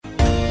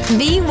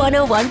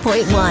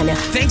B101.1.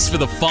 Thanks for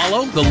the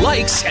follow, the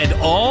likes, and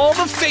all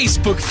the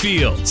Facebook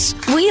feels.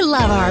 We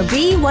love our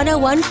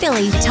B101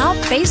 Philly top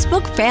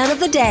Facebook fan of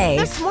the day.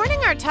 This morning,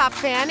 our top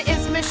fan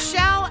is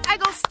Michelle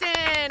Eggleston,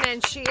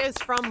 and she is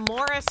from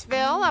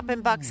Morrisville up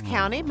in Bucks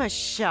County.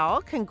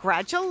 Michelle,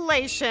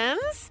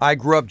 congratulations. I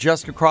grew up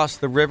just across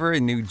the river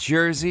in New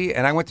Jersey,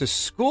 and I went to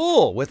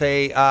school with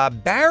a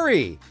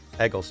Barry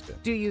Eggleston.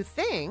 Do you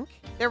think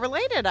they're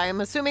related? I am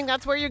assuming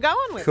that's where you're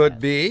going with Could it.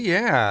 be,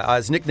 yeah.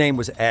 His nickname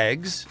was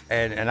Eggs,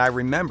 and I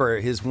remember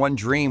his one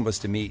dream was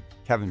to meet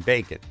Kevin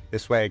Bacon.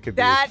 This way it could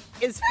be. That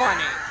is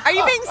funny. Are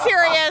you being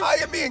serious? I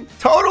am being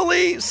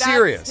totally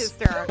serious. That's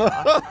hysterical.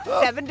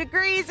 7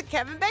 degrees of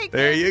Kevin Bacon.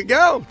 There you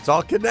go. It's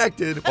all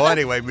connected. Well,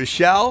 anyway,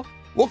 Michelle,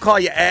 we'll call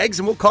you Eggs,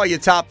 and we'll call you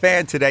Top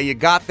Fan today. You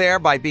got there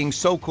by being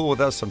so cool with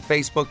us on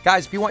Facebook.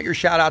 Guys, if you want your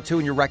shout-out too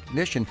and your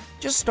recognition,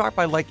 just start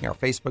by liking our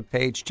Facebook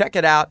page. Check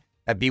it out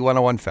at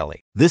B101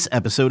 Philly. This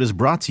episode is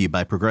brought to you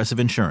by Progressive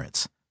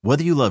Insurance.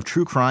 Whether you love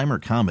true crime or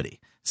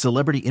comedy,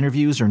 celebrity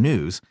interviews or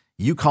news,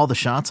 you call the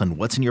shots on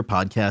what's in your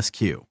podcast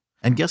queue.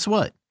 And guess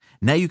what?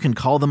 Now you can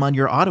call them on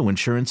your auto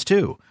insurance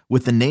too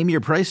with the Name Your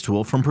Price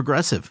tool from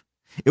Progressive.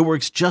 It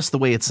works just the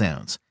way it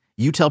sounds.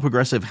 You tell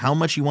Progressive how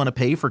much you want to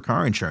pay for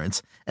car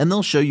insurance, and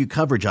they'll show you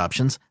coverage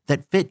options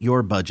that fit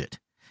your budget.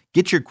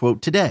 Get your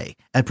quote today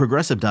at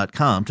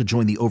Progressive.com to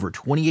join the over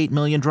 28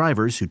 million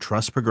drivers who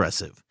trust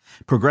Progressive.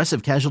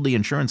 Progressive Casualty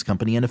Insurance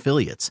Company and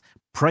Affiliates.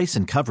 Price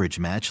and coverage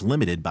match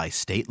limited by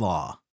state law.